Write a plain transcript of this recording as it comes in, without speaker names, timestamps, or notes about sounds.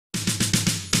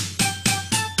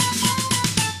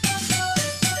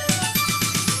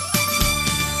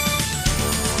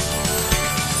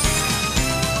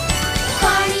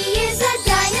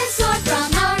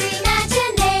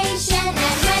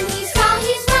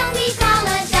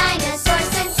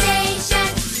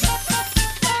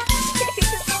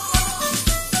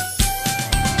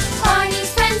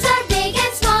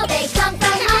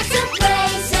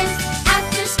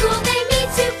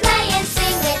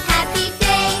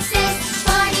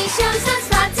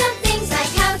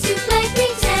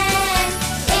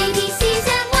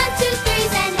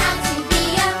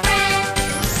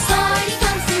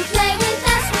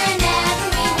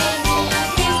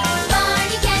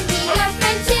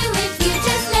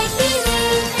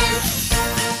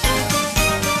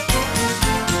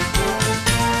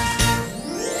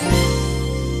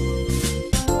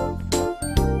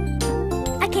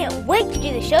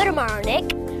tomorrow,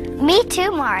 Nick. Me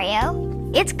too,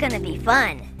 Mario. It's gonna be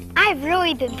fun. I've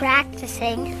really been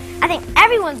practicing. I think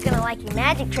everyone's gonna like your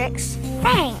magic tricks.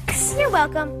 Thanks. You're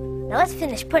welcome. Now let's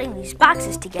finish putting these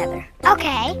boxes together.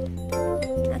 Okay.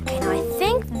 Okay, now I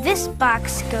think this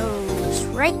box goes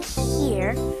right here.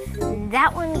 And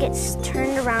that one gets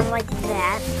turned around like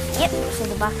that. Yep, so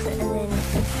the box, and then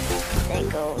they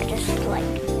go just like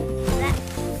that.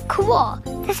 Cool.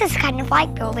 This is kind of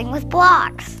like building with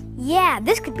blocks. Yeah,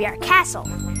 this could be our castle.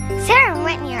 Sarah and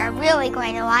Whitney are really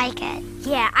going to like it.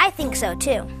 Yeah, I think so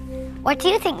too. What do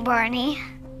you think, Barney?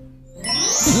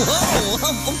 Whoa!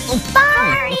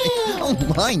 Barney! Oh,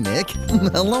 hi, Nick.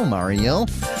 Hello, Mario.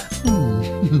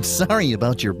 Sorry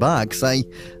about your box. I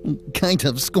kind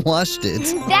of squashed it.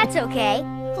 That's okay.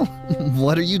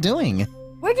 What are you doing?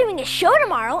 We're doing a show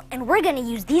tomorrow, and we're gonna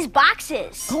use these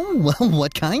boxes. Oh, well,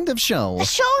 what kind of show? A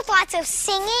show with lots of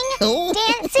singing, Oh.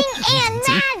 dancing, and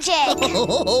magic.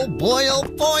 Oh, boy, oh,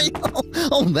 boy.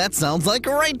 Oh, that sounds like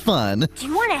great fun. Do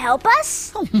you want to help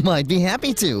us? Oh, I'd be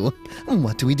happy to.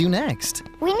 What do we do next?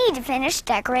 We need to finish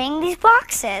decorating these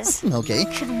boxes. Okay.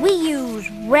 Should we use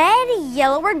red,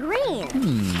 yellow, or green?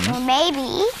 Or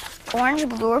maybe orange,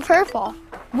 blue, or purple.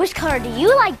 Which color do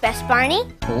you like best, Barney?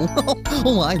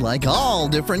 Oh, I like all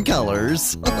different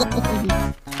colors.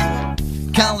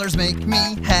 Colors make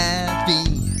me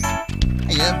happy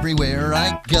everywhere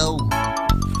I go.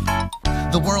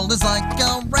 The world is like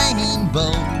a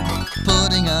rainbow,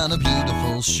 putting on a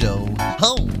beautiful show.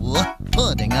 Oh,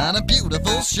 putting on a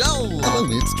beautiful show. Oh,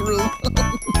 it's true.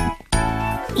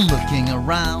 Looking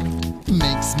around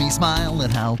makes me smile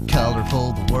at how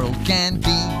colorful the world can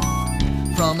be.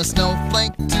 From a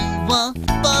snowflake to a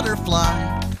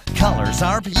butterfly, colors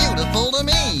are beautiful to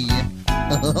me.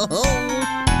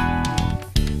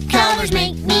 Colors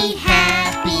make me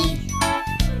happy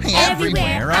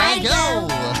everywhere I go.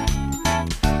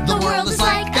 The world is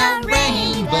like a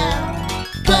rainbow,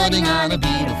 putting on a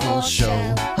beautiful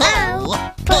show.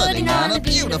 Oh, putting on a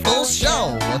beautiful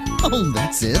show. Oh,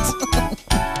 that's it.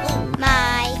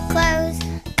 My clothes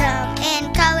come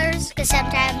in colors, 'cause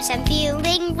sometimes I'm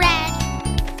feeling red.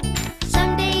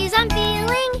 Some days I'm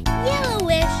feeling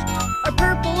yellowish, or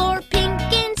purple, or pink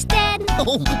instead.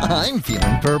 Oh, I'm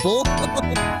feeling purple.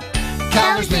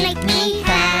 Colors make me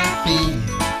happy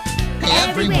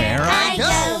everywhere I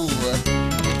go.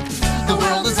 The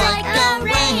world is like a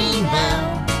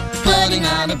rainbow, putting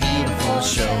on a beautiful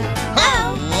show.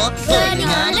 Oh, putting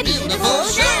on a beautiful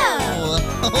show.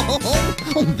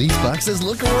 Oh, these boxes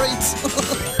look great.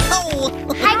 Oh.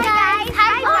 Hi, guys.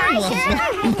 Hi,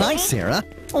 Sarah. Hi, Sarah.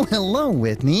 Oh, hello,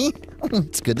 Whitney.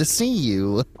 It's good to see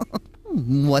you.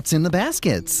 What's in the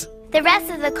baskets? The rest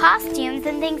of the costumes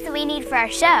and things that we need for our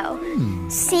show.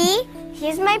 See?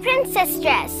 Here's my princess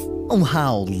dress. Oh,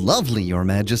 how lovely, Your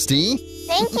Majesty.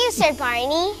 Thank you, Sir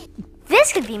Barney.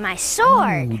 This could be my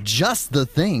sword. Oh, just the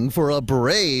thing for a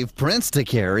brave prince to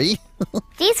carry.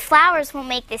 These flowers will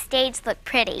make the stage look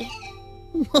pretty.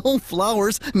 Oh,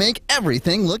 flowers make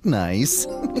everything look nice.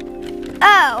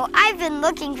 Oh, I've been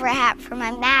looking for a hat for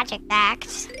my magic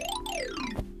act.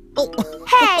 Oh.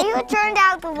 Hey, who turned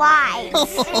out the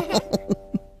lights?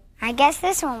 I guess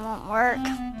this one won't work.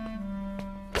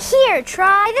 Here,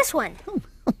 try this one.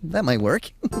 That might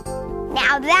work.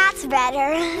 Now that's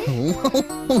better.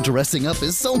 Oh, dressing up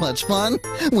is so much fun.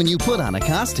 When you put on a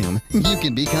costume, you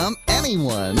can become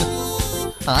anyone.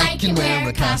 I can wear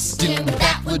a costume,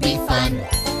 that would be fun.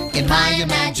 In my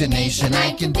imagination,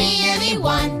 I can be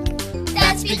anyone.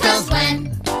 That's because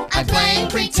when I play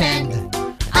pretend,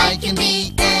 I can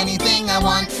be anything I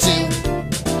want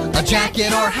to. A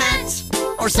jacket or hat,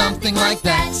 or something like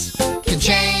that, can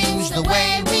change the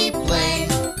way we play.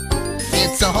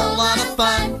 It's a whole lot of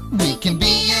fun, we can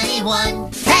be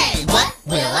anyone. Hey, what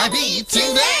will I be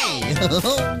today?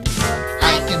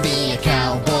 I can be a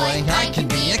cowboy, I can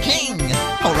be a king,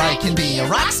 or I can be a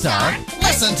rock star.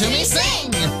 Listen to me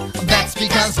sing. That's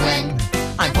because when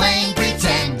I'm playing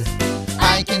pretend,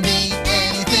 I can be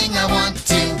anything I want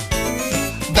to.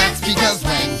 That's because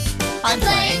when I'm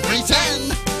playing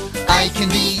pretend, I can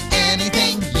be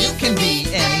anything, you can be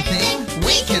anything,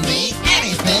 we can be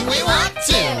anything we want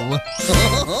to.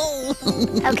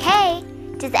 Okay,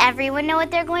 does everyone know what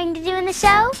they're going to do in the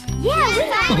show? Yeah, we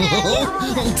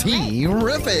Oh,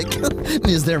 terrific!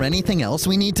 Is there anything else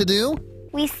we need to do?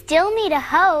 We still need a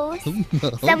host,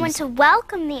 someone to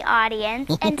welcome the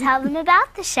audience and tell them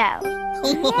about the show.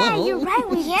 Yeah, you're right.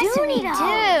 We do need a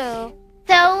host.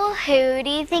 So, who do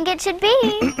you think it should be?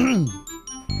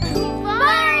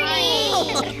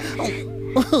 Barney!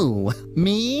 Oh,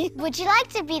 me? Would you like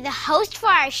to be the host for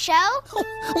our show?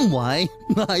 Why,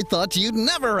 I thought you'd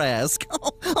never ask.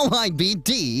 Oh, I'd be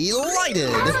delighted.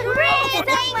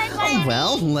 Great!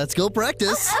 Well, let's go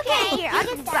practice. Okay, here, I'll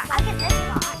get this box. I'll get this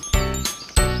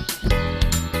box.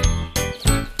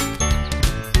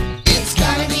 It's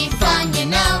gonna be fun, you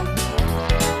know.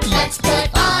 Let's put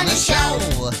on a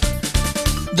show.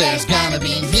 There's gonna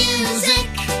be music.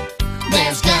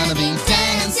 There's gonna be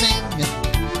dancing.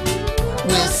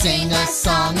 We'll sing a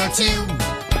song or two.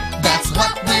 That's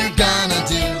what we're gonna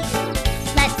do.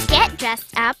 Let's get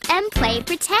dressed up and play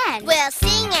pretend. We'll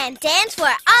sing and dance for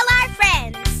all our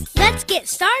friends. Let's get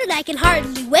started. I can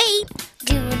hardly wait.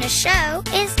 Doing a show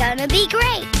is gonna be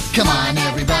great. Come on,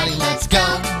 everybody, let's go.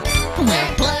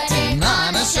 We're putting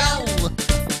on a show.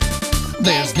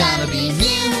 There's gonna be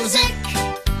music.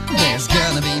 There's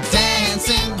gonna be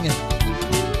dancing.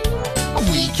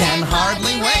 We can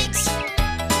hardly wait.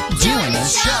 Doing a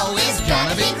show is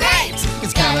gonna be great.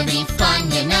 It's gonna be fun,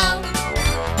 you know.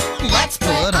 Let's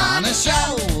put on a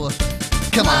show.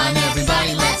 Come on,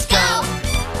 everybody, let's go.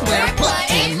 We're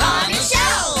putting on a show.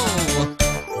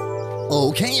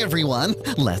 Okay, everyone,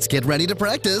 let's get ready to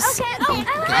practice. Okay.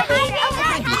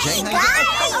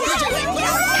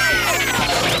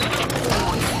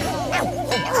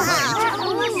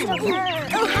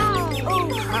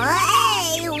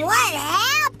 Hey, what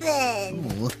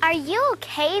happened? Are you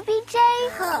okay, BJ?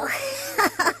 Oh,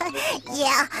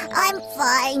 yeah, I'm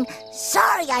fine.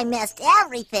 Sorry I messed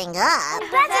everything up.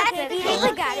 That's okay.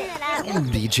 We got it.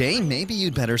 BJ, maybe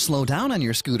you'd better slow down on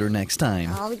your scooter next time.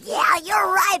 Oh, yeah,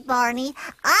 you're right, Barney.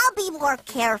 I'll be more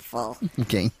careful.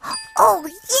 Okay. Oh,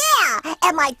 yeah!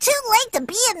 Am I too late to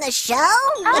be in the show?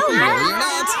 No, you're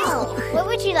not. Oh, What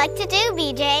would you like to do,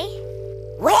 BJ?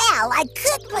 well, I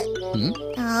could, but...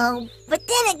 Oh, but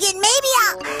then again, maybe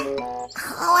I'll...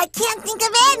 Oh, I can't think of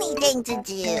anything to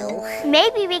do.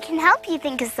 Maybe we can help you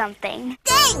think of something.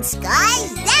 Thanks,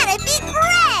 guys. That'd be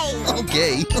great.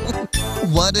 Okay.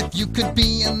 What if you could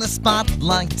be in the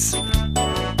spotlight?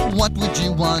 What would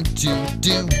you want to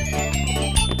do?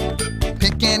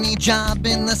 Pick any job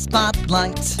in the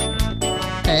spotlight.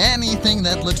 Anything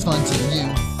that looks fun to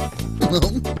you.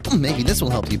 Well, maybe this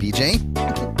will help you, BJ.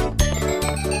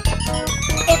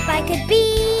 If I could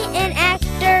be an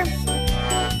actor,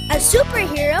 a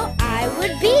superhero I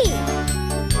would be.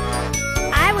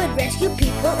 I would rescue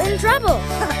people in trouble.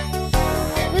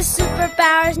 With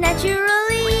superpowers naturally.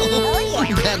 Oh,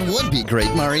 yeah. That would be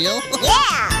great, Mario.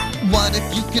 Yeah. What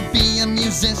if you could be a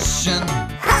musician?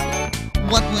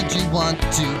 What would you want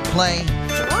to play?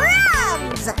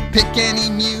 Drums. Pick any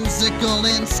musical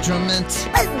instrument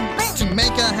Boom, boom. to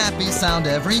make a happy sound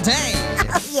every day.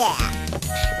 Oh, yeah.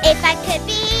 If I could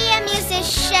be a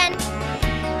musician,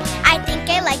 I think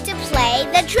I like to play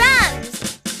the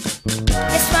drums.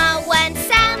 The small ones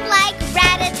sound like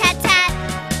rat-a-tat-tat.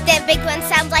 The big ones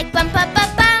sound like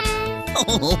bum-bum-bum-bum.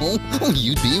 Oh,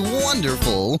 you'd be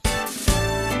wonderful.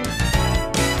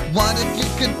 What if you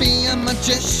could be a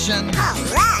magician All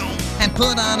right. and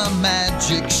put on a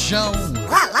magic show?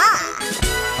 Voila.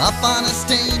 Up on a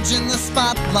stage in the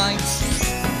spotlight.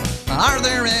 Are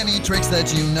there any tricks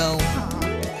that you know?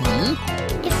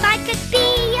 If I could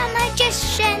be a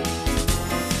magician,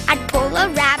 I'd pull a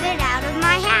rabbit out of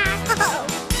my hat. Oh.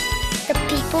 The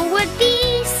people would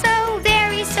be so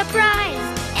very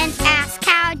surprised and ask,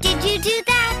 how did you do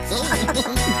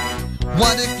that?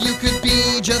 What if you could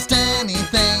be just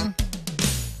anything?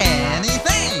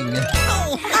 Anything!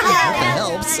 Oh, that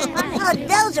helps. Oh,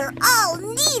 those are all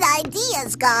neat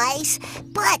ideas, guys,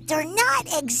 but they're not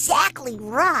exactly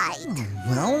right.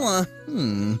 Well,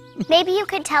 Maybe you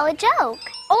could tell a joke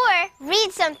or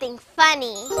read something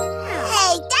funny.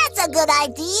 Hey, that's a good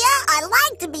idea. I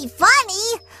like to be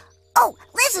funny. Oh,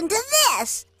 listen to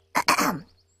this.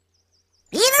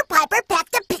 Peter Piper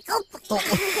pecked a pickle.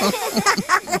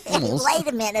 Almost. Wait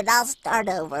a minute, I'll start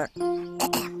over.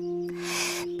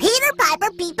 Peter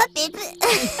Piper peep a peep.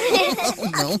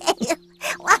 no. Okay,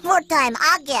 one more time,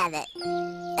 I'll get it.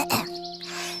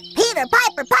 Peter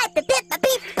Piper piped a pip a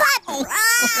peep pipe.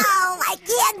 Oh, I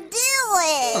can't do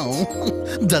it.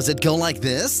 Oh, does it go like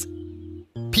this?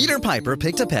 Peter Piper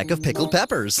picked a peck of pickled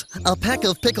peppers. A peck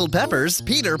of pickled peppers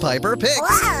Peter Piper picked.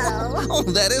 Whoa. Oh,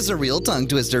 that is a real tongue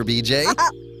twister, BJ.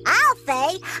 I'll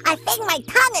say, I think my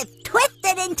tongue is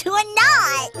twisted into a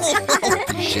knot.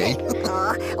 BJ.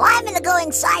 Well, I'm gonna go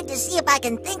inside to see if I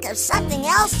can think of something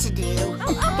else to do.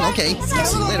 Okay,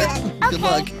 see you later. Good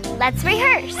luck. Let's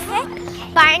rehearse.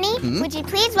 Barney, would you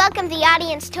please welcome the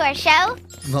audience to our show?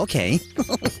 Okay.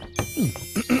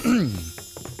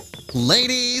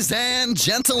 Ladies and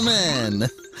gentlemen,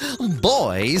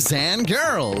 boys and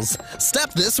girls,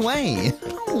 step this way.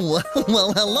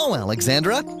 Well, hello,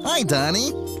 Alexandra. Hi,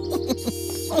 Donnie.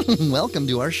 Welcome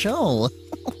to our show.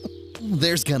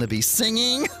 There's gonna be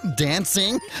singing,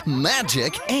 dancing,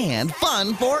 magic, and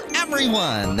fun for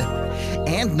everyone.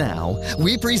 And now,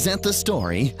 we present the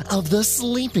story of the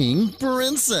Sleeping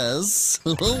Princess.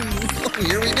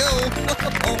 Here we go.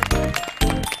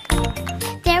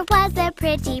 There was a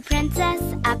pretty princess,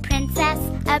 a princess,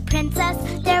 a princess.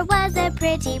 There was a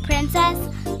pretty princess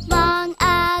long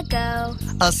ago.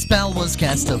 A spell was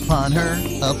cast upon her,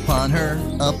 upon her,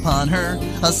 upon her.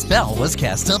 A spell was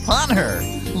cast upon her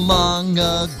long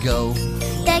ago.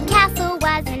 The castle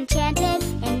was enchanted,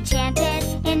 enchanted,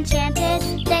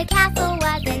 enchanted. The castle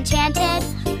was enchanted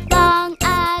long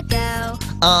ago.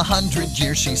 100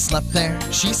 years she slept there,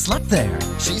 she slept there,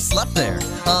 she slept there.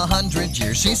 100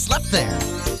 years she slept there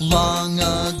long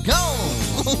ago.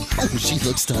 She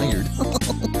looks tired.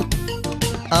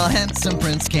 A handsome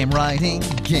prince came riding,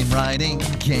 came riding,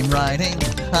 came riding.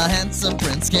 A handsome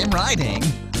prince came riding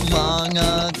long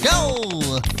ago.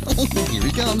 Here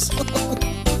he comes.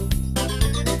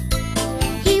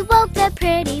 He woke the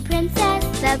pretty princess,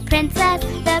 the princess,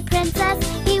 the princess.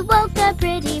 He woke the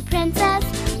pretty princess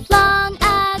long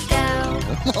ago.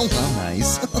 Oh, how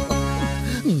nice.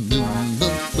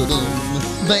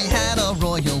 They had a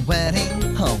royal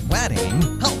wedding, a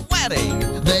wedding, a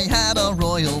wedding. They had a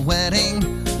royal wedding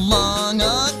long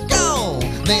ago.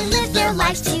 They lived their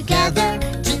lives together,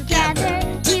 together,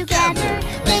 together.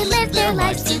 They lived their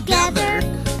lives together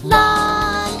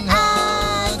long ago.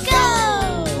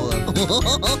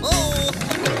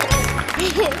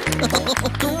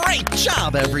 Great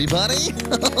job, everybody.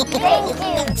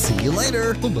 Thank you. See you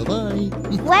later. Bye-bye.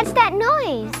 What's that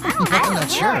noise? I'm not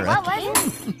sure. What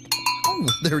was it? Oh,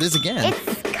 there it is again.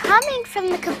 It's coming from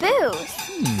the caboose.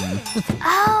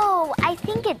 Oh, I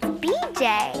think it's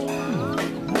BJ.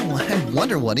 Oh, I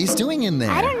wonder what he's doing in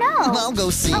there. I don't know. I'll go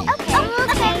see. Okay.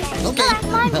 Okay,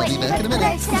 I'll be back in a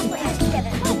minute.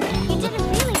 He did a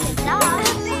really good job.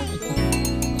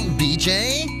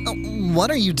 BJ, what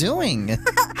are you doing?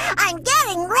 I'm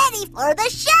getting ready for the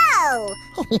show.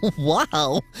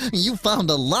 Wow, you found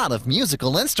a lot of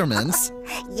musical instruments.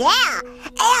 Yeah,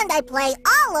 and I play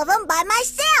all of them by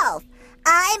myself.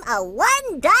 I'm a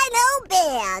one dino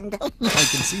band. I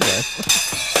can see that.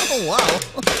 Oh, wow.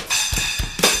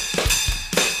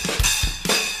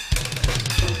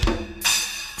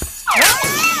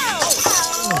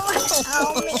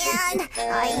 Oh man.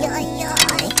 Ay, ay,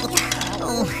 ay.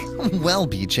 Oh, well,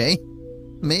 BJ,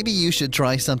 maybe you should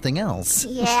try something else.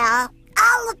 Yeah,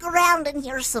 I'll look around and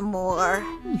hear some more.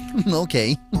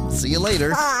 Okay, see you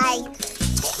later. Bye.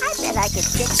 I bet I could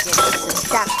fix this with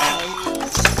some duct tape.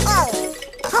 Oh,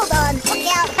 hold on. Look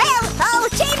out. Oh,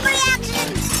 chain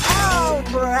reaction. Oh,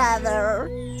 brother.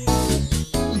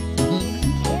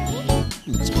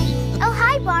 Oh,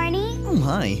 hi, Barney. Oh,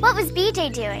 hi. What was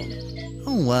BJ doing?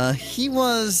 Oh, he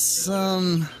was,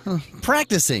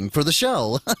 practicing for the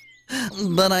show.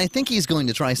 But I think he's going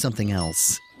to try something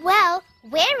else. Well,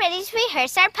 we're ready to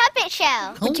rehearse our puppet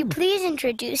show. Would you please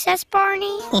introduce us,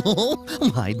 Barney? Oh,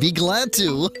 I'd be glad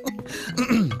to.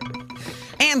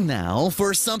 And now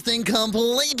for something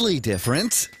completely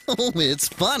different. Oh, it's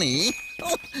funny.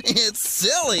 Oh, it's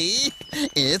silly.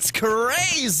 It's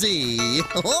crazy.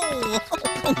 Oh,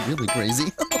 really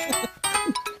crazy.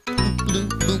 Boom,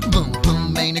 boom, boom,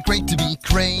 boom, ain't it great to be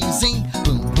crazy?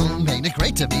 Boom, boom, ain't it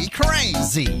great to be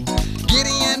crazy?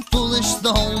 Giddy and foolish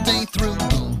the whole day through.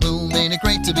 Boom, boom, ain't it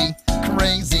great to be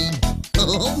crazy?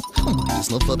 Oh, I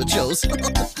just love puppet shows. A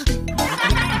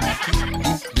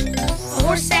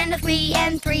horse and a flea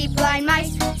and 3 blind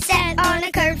mice sat on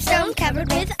a curbstone covered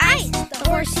with ice. The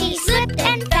horse, he slipped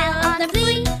and fell on the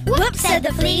flea. Whoops, said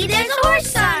the flea, there's a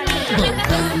horse on me. Boom,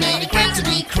 boom, ain't it great to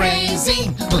be crazy?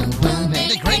 Boom, boom,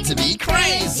 ain't it great to be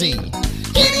crazy?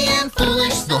 Giddy and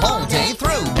foolish the whole day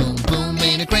through. Boom, boom,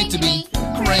 ain't it great to be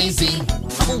crazy?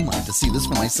 Oh, I have to see this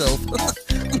for myself.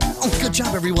 Oh, good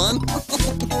job, everyone.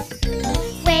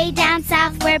 Way down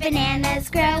south where bananas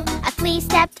grow, a flea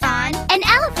stepped on an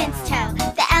elephant's toe.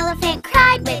 The elephant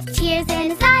cried with tears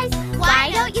in his eyes,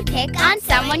 why don't you pick on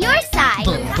someone your size?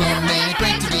 Boom, boom, ain't it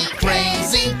great to be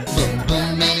crazy? Boom,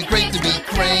 boom, ain't it great to be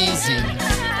crazy?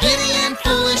 Giddy and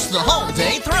foolish the whole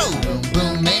day through. Boom,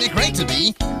 boom, ain't it great to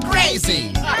be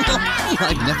crazy?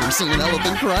 I've never seen an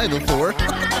elephant cry before.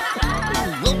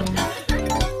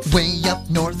 Way up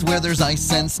north where there's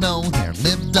ice and snow, there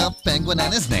lived a penguin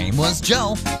and his name was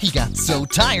Joe. He got so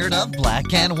tired of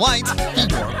black and white, he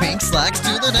wore pink slacks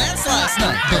to the dance last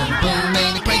night. Boom, boom,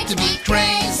 ain't it great to be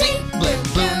crazy? Boom,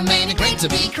 boom, ain't it great to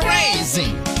be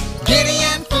crazy? Giddy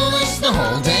and foolish the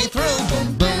whole day through.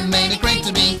 Boom, boom, ain't it great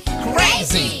to be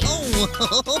crazy?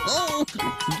 Oh,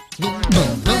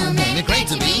 boom, boom, ain't it great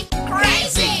to be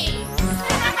crazy?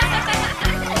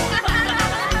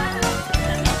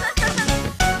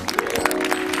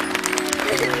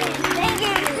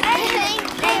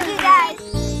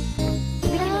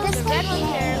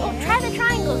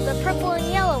 The purple and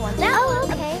yellow one. Oh,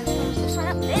 okay. This one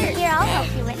up there. Here, I'll help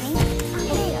you, Whitney.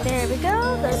 There we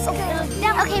go.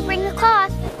 Okay, bring the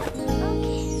cloth.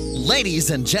 Ladies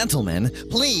and gentlemen,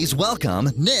 please welcome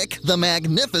Nick the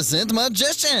Magnificent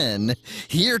Magician,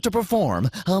 here to perform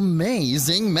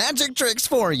amazing magic tricks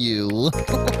for you.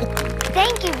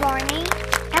 Thank you, Barney.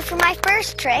 And for my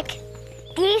first trick,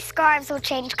 these scarves will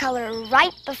change color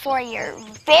right before your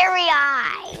very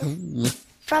eyes.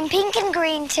 From pink and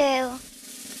green to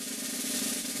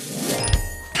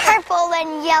purple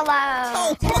and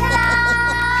yellow.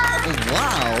 Ta-da!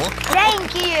 Wow!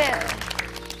 Thank you.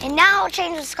 And now I'll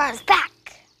change the scarves back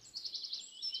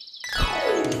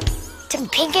to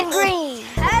pink and green.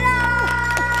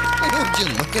 Ta-da! Would you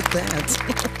look at that?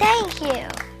 Thank you.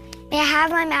 May I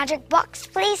have my magic box,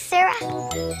 please, Sarah?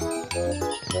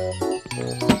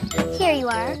 Here you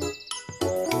are.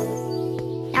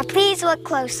 Now please look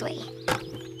closely.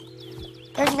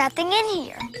 There's nothing in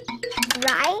here,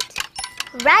 right?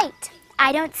 Right.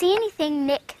 I don't see anything,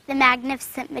 Nick the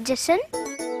Magnificent Magician.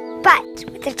 But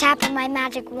with the tap of my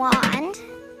magic wand,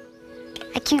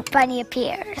 a cute bunny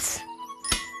appears.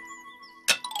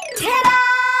 Ta-da!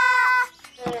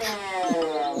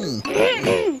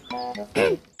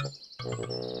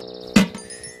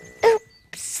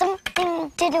 Oops,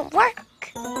 something didn't work.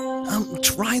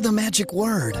 Try the magic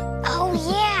word. Oh,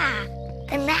 yeah,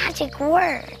 the magic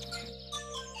word.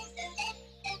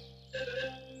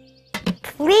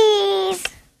 Please.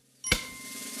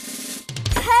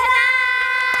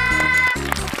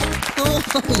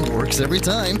 Oh, works every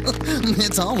time.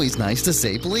 It's always nice to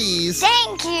say please.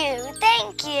 Thank you,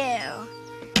 thank you.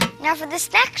 Now for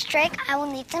this next trick, I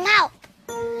will need some help.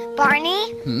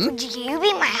 Barney, would you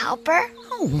be my helper?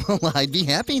 Oh, well, I'd be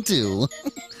happy to.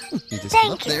 You just Thank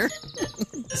come up you. there.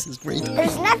 This is great.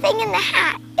 There's nothing in the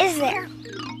hat, is there?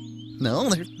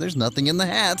 No, there's nothing in the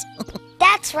hat.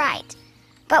 That's right.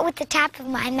 But with the tap of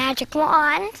my magic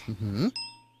wand,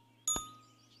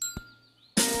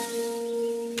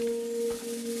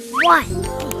 one,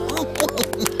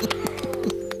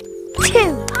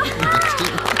 two,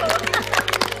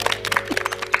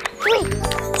 three,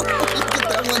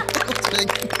 That one, that's big.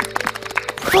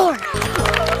 four.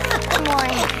 Good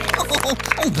morning.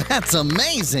 Oh, that's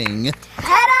amazing.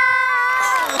 Ta-da!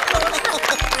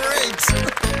 Great.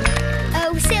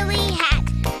 Oh, silly hat,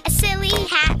 a silly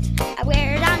hat. I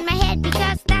wear it on my head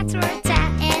because that's where it's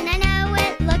at. And I know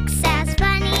it looks as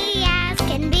funny as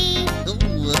can be.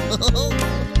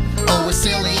 Oh, a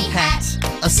silly hat,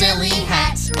 a silly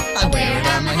hat. I wear it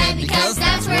on my head because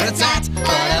that's where it's at. But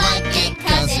I like it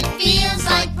cause it feels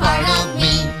like part of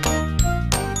me.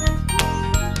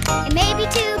 It may be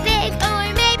too big or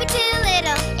it may be too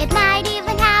little. It might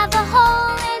even have a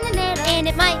hole in the middle. And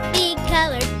it might be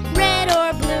colored red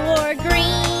or blue or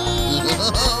green.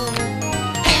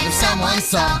 And if someone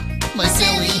saw my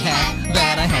silly hat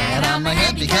that I had on my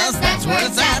head because that's where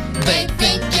it's at, they'd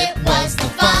think it was the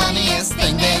funniest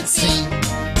thing they'd seen.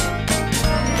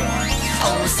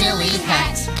 Oh, a silly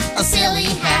hat, a silly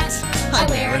hat. I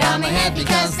wear it on my head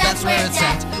because that's where it's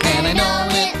at. And I know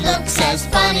it looks as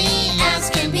funny as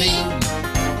can be.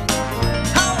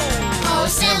 Oh, a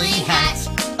silly hat,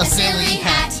 a silly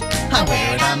hat. I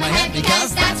wear it on my head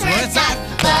because that's where it's at.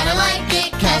 But I like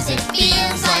it cause it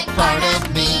feels like part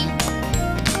of me.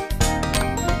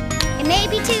 It may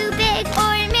be too big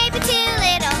or it may be too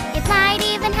little. It might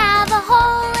even have a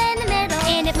hole in the middle.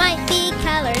 And it might be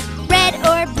colored red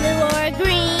or blue or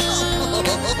green.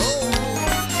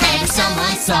 And if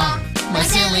someone saw my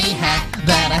silly hat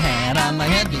that I had on my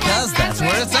head because that's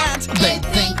where it's at, they'd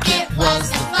think it was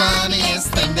the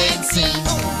funniest thing they'd seen.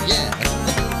 Oh, yeah.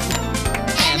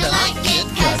 And I like it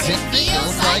cause it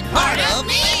feels like part of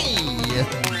me.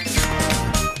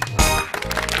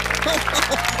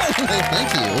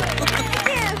 Thank you.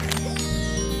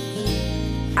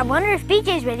 I wonder if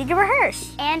BJ's ready to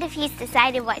rehearse. And if he's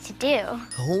decided what to do.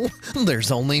 Oh,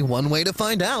 there's only one way to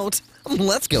find out.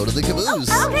 Let's go to the caboose.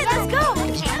 Okay, let's go.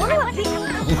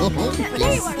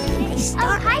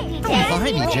 Oh, hi, DJ.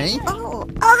 Hi, BJ. Oh,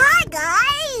 hi,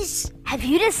 guys. Have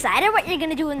you decided what you're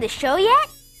gonna do in the show yet?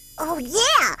 Oh,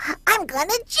 yeah. I'm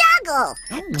gonna juggle.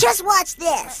 Just watch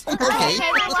this. Okay.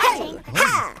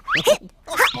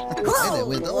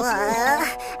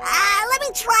 Let me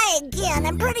try again.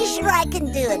 I'm pretty sure I can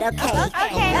do it, okay?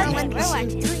 Okay, One, we're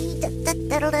watching. two, three.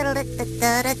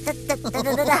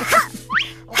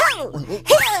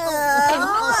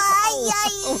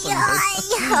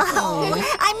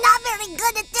 I'm not very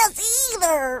good at this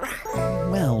either.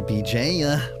 Well,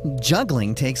 BJ,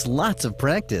 juggling takes lots of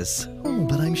practice.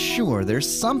 But I'm sure there's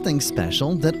something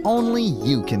special that only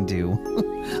you can do.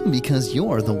 Because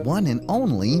you're the one and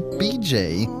only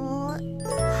BJ.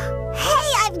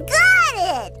 Hey, I've got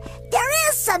it! There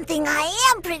is something I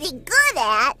am pretty good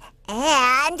at,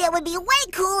 and it would be way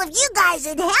cool if you guys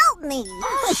would help me.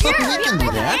 We can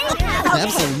do that.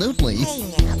 Absolutely.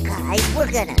 Hey now, guys,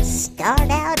 we're gonna start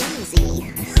out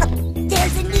easy.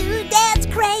 There's a new dance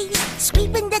craze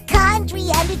sweeping the country,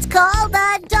 and it's called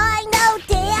the Dino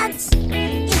Dance.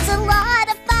 It's a lot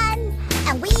of fun,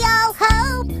 and we all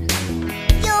hope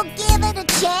you'll give it a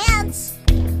chance.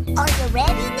 Are you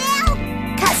ready now?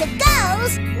 'Cause it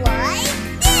goes like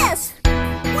this.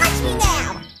 Watch me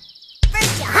now.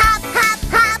 First you hop, hop,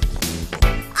 hop,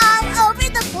 all over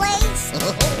the place.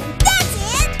 That's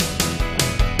it.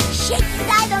 Shake your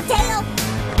dino tail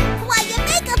while you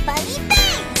make a funny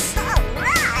face. All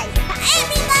right.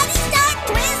 Everybody start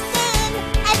twisting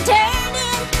and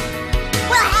turning.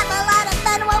 We'll have a lot of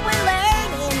fun while we're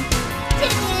learning to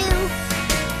do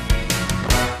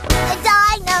the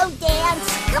Dino Dance.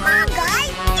 Come on,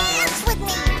 guys, dance with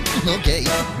me. Okay.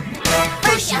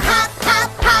 First you hop,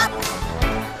 hop, hop,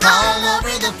 All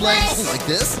over the place. Like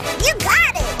this? You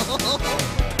got it.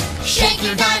 Shake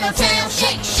your dino tail,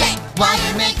 shake, shake, while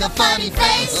you make a funny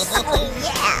face. Oh,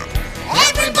 yeah.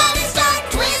 Everybody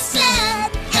start twisting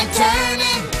and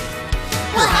turning.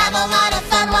 We'll have a lot of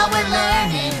fun while we're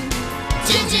learning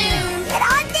to do Get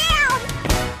on down.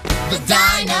 the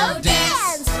Dino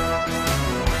Dance.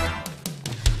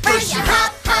 First you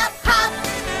hop, hop, hop.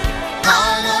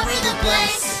 All over the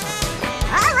place.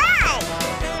 All right.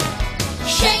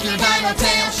 Shake your dino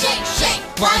tail, shake, shake,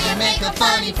 while you make a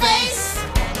funny face.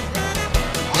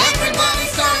 Everybody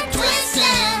start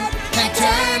twisting and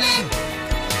turning.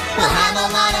 We'll have a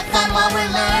lot of fun while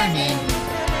we're learning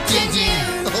to do.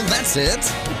 Oh, that's it.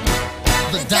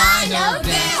 The Dino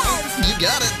Dance. You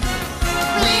got it.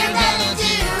 We're gonna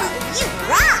do You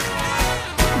rock.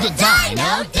 the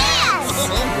Dino Dance.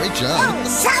 Oh, great job.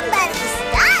 Somebody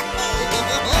stop me.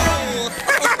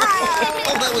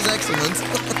 Oh, that was excellent.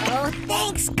 Oh,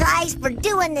 thanks, guys, for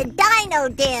doing the Dino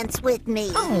Dance with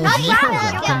me. Oh, you're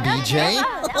welcome, BJ.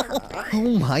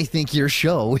 Oh, I think your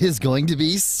show is going to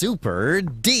be super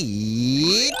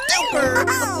duper.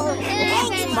 Oh,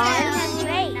 thanks, Barney.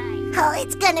 Great. Oh,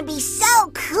 it's gonna be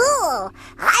so cool.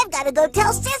 I've got to go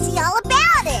tell Sissy all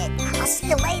about it. I'll see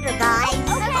you later, guys.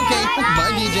 Okay,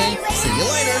 bye, BJ. See you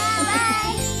later.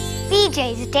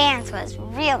 BJ's dance was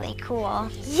really cool.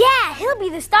 Yeah, he'll be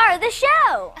the star of the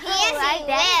show. Yes, he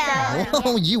will.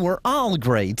 Oh, you were all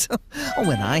great. Oh,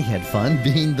 and I had fun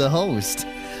being the host.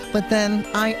 But then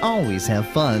I always have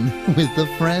fun with the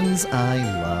friends I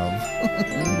love.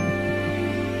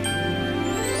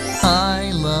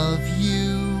 I love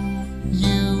you,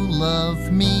 you love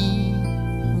me.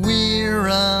 We're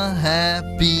a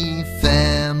happy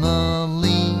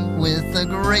family with a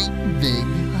great big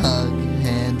hug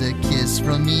and a kiss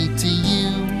from me to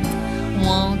you.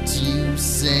 Won't you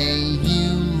say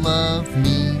you love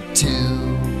me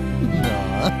too?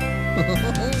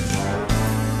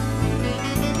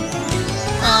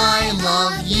 I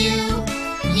love you,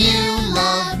 you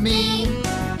love me.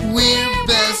 We're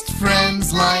best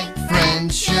friends like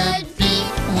friends should be.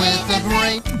 With a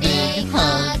great big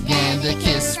hug and a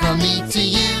kiss from me to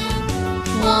you.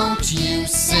 Won't you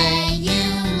say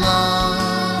you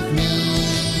love me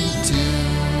too?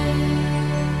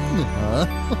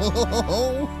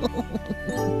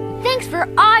 Thanks for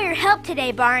all your help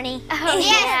today, Barney. Oh,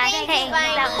 yes, thank you,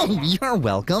 Barney. Oh, you're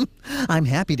welcome. I'm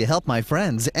happy to help my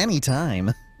friends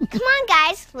anytime. Come on,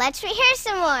 guys, let's rehearse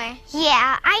some more.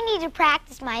 Yeah, I need to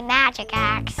practice my magic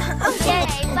acts. Okay,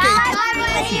 bye.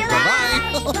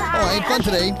 Bye-bye. Oh, I had fun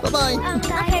today. Bye-bye.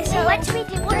 Okay, so what should we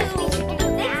do?